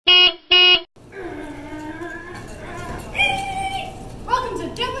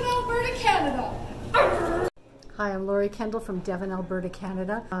Hi, I'm Laurie Keindel from Edmonton Alberta,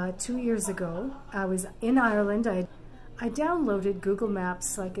 Canada. 2 years ago, I was in Ireland. I downloaded Google Maps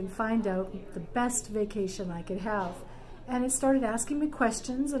so I can find out the best vacation I could have. And it started asking me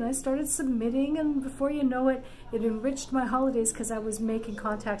questions, and I started submitting, and before you know it, it enriched my holidays because I was making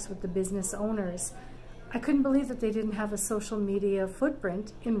contacts with the business owners. I couldn't believe that they didn't have a social media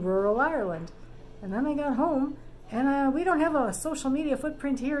footprint in rural Ireland. And then I got home, and we don't have a social media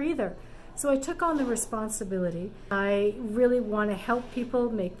footprint here either. So I took on the responsibility. I really want to help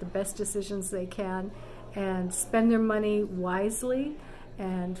people make the best decisions they can and spend their money wisely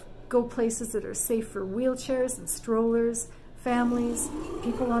and go places that are safe for wheelchairs and strollers, families,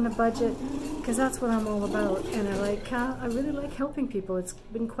 people on a budget, because that's what I'm all about. And I really like helping people. It's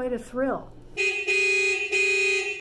been quite a thrill.